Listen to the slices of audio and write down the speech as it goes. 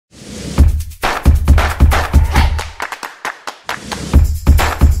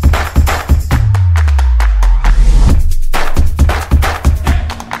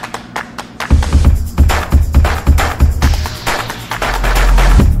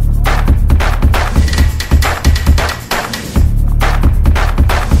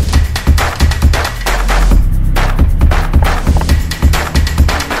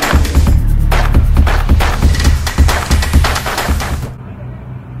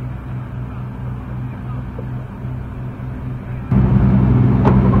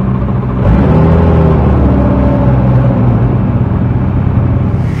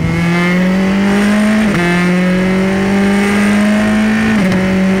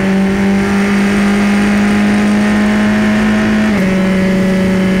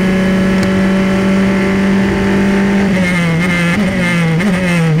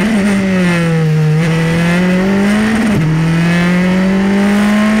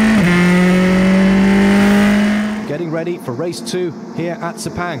ready for race 2 here at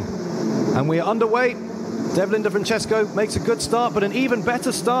Sepang. And we are underway. Devlin De Francesco makes a good start, but an even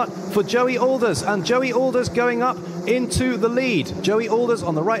better start for Joey Alders. And Joey Alders going up into the lead. Joey Alders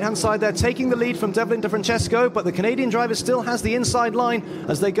on the right-hand side there, taking the lead from Devlin De Francesco, but the Canadian driver still has the inside line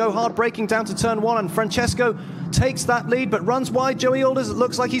as they go hard braking down to turn 1, and Francesco takes that lead, but runs wide. Joey Alders, it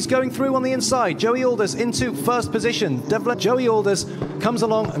looks like he's going through on the inside. Joey Alders into first position. Joey Alders comes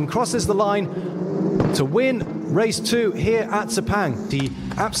along and crosses the line to win race 2 here at Sepang. He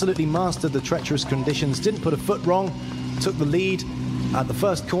absolutely mastered the treacherous conditions, didn't put a foot wrong, took the lead at the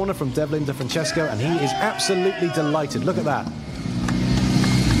first corner from Devlin De Francesco, and he is absolutely delighted. Look at that.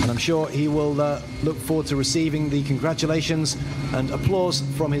 And I'm sure he will look forward to receiving the congratulations and applause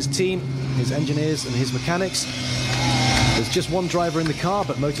from his team, his engineers and his mechanics. There's just one driver in the car,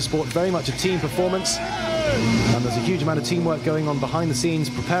 but motorsport very much a team performance, and there's a huge amount of teamwork going on behind the scenes,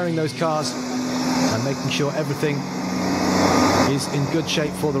 preparing those cars and making sure everything is in good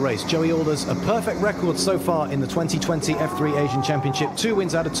shape for the race. Joey Alders, a perfect record so far in the 2020 F3 Asian Championship, 2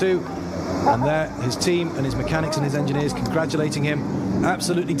 wins out of 2, and there his team and his mechanics and his engineers congratulating him,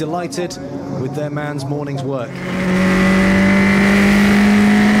 absolutely delighted with their man's morning's work.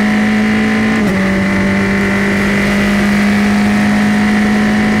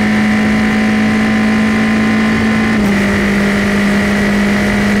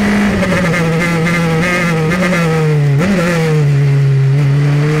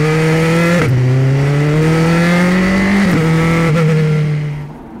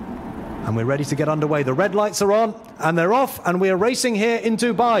 Ready to get underway. The red lights are on and they're off, and we are racing here in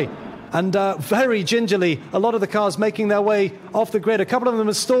Dubai. And very gingerly, a lot of the cars making their way off the grid. A couple of them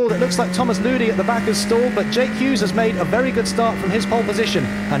have stalled. It looks like Thomas Ludi at the back has stalled, but Jake Hughes has made a very good start from his pole position,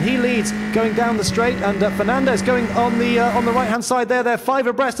 and he leads going down the straight. And Fernandez going on the right-hand side there. They're 5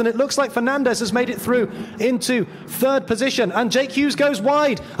 abreast, and it looks like Fernandez has made it through into 3rd position. And Jake Hughes goes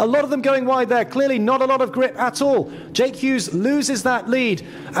wide. A lot of them going wide there. Clearly not a lot of grip at all. Jake Hughes loses that lead,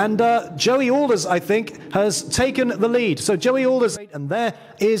 and Joey Alders, I think, has taken the lead. So Joey Alders, and there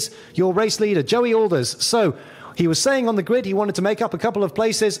is your race leader, Joey Alders. So he was saying on the grid he wanted to make up a couple of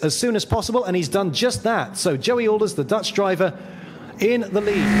places as soon as possible, and he's done just that. So Joey Alders, the Dutch driver, in the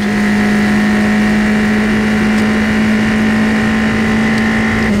lead.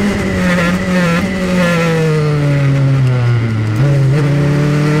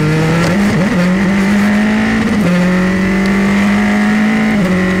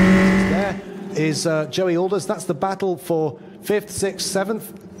 Joey Alders. That's the battle for 5th, 6th, 7th.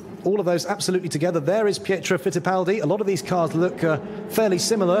 All of those absolutely together. There is Pietro Fittipaldi. A lot of these cars look fairly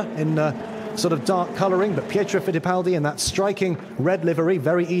similar in sort of dark colouring, but Pietro Fittipaldi in that striking red livery,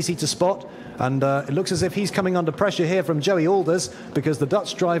 very easy to spot. And it looks as if he's coming under pressure here from Joey Alders, because the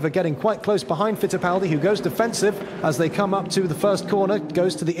Dutch driver getting quite close behind Fittipaldi, who goes defensive as they come up to the first corner,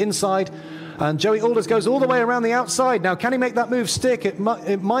 goes to the inside. And Joey Alders goes all the way around the outside. Now, can he make that move stick? It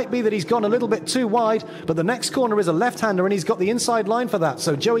might be that he's gone a little bit too wide, but the next corner is a left-hander, and he's got the inside line for that.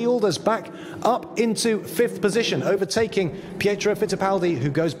 So Joey Alders back up into 5th position, overtaking Pietro Fittipaldi, who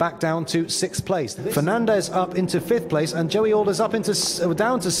goes back down to 6th place. Fernandez up into 5th place, and Joey Alders up into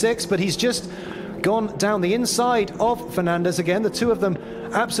down to 6th, but he's just gone down the inside of Fernandez again. The two of them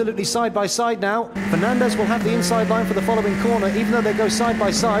absolutely side by side now. Fernandez will have the inside line for the following corner, even though they go side by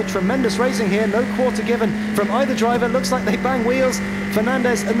side. Tremendous racing here, no quarter given from either driver. Looks like they bang wheels.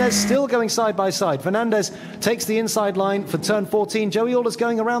 Fernandez, and they're still going side by side. Fernandez takes the inside line for turn 14. Joey Alders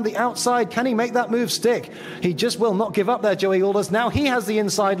going around the outside. Can he make that move stick? He just will not give up there, Joey Alders. Now he has the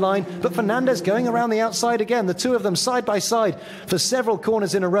inside line, but Fernandez going around the outside again. The two of them side by side for several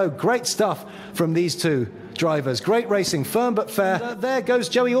corners in a row. Great stuff from these two drivers. Great racing, firm but fair. There goes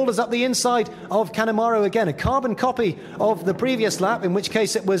Joey Alders up the inside of Canamaro again. A carbon copy of the previous lap, in which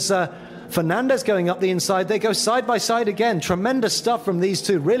case it was Fernandez going up the inside. They go side by side again. Tremendous stuff from these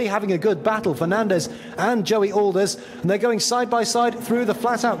two, really having a good battle, Fernandez and Joey Alders. And they're going side by side through the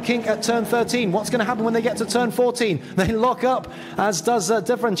flat-out kink at turn 13. What's going to happen when they get to turn 14? They lock up, as does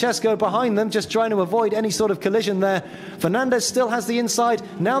De Francesco behind them, just trying to avoid any sort of collision there. Fernandez still has the inside.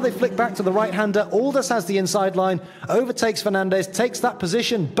 Now they flick back to the right-hander. Alders has the inside line, overtakes Fernandez, takes that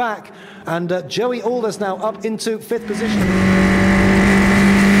position back, and Joey Alders now up into 5th position.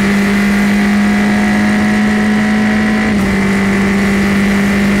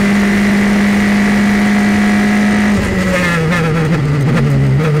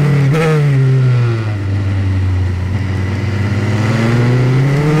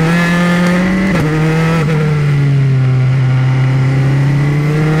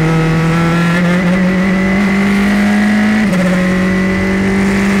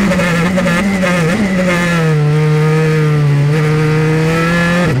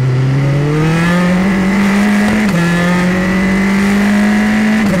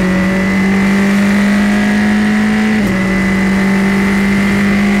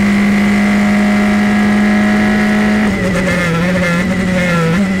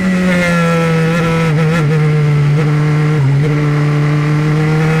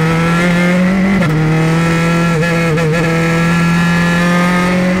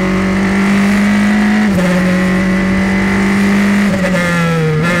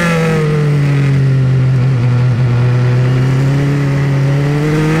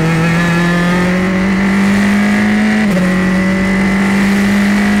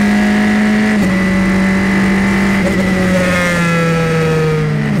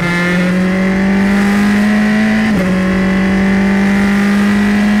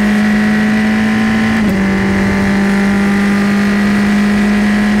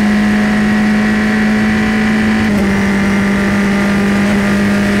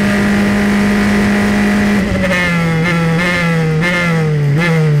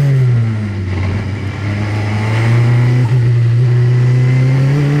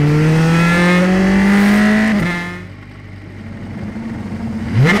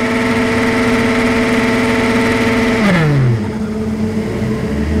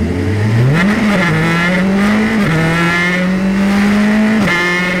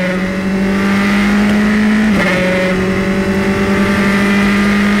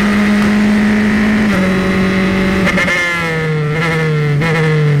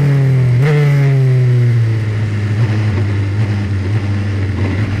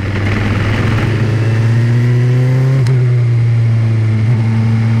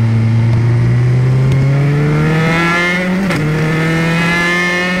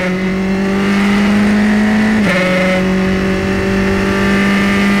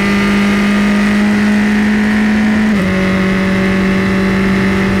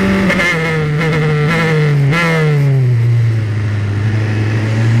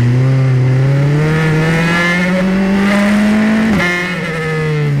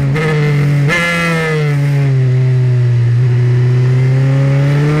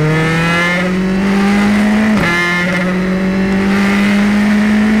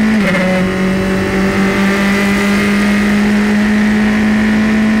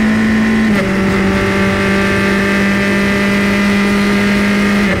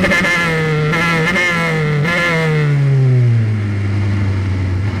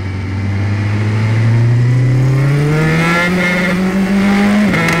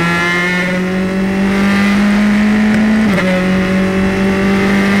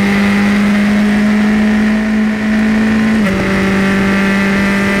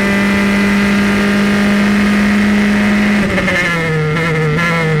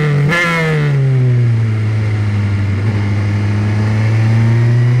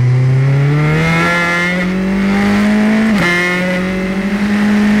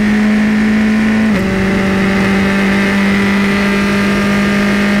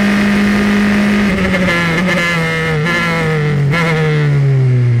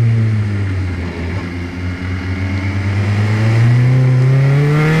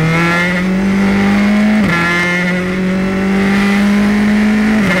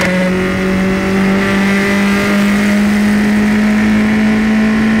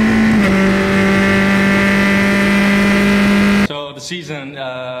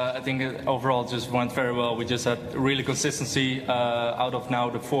 went very well. We just had really consistency. Out of now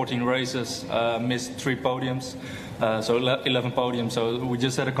the 14 races, missed 3 podiums. So 11 podiums. So we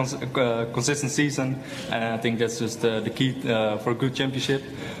just had a consistent season, and I think that's just the key for a good championship.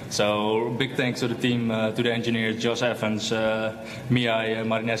 So big thanks to the team, to the engineers, Josh Evans, Mihai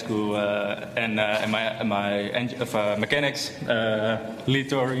Marinescu, and my mechanics, Lee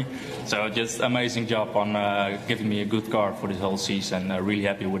Torrey. So just amazing job on giving me a good car for this whole season. Really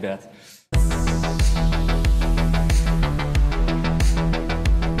happy with that.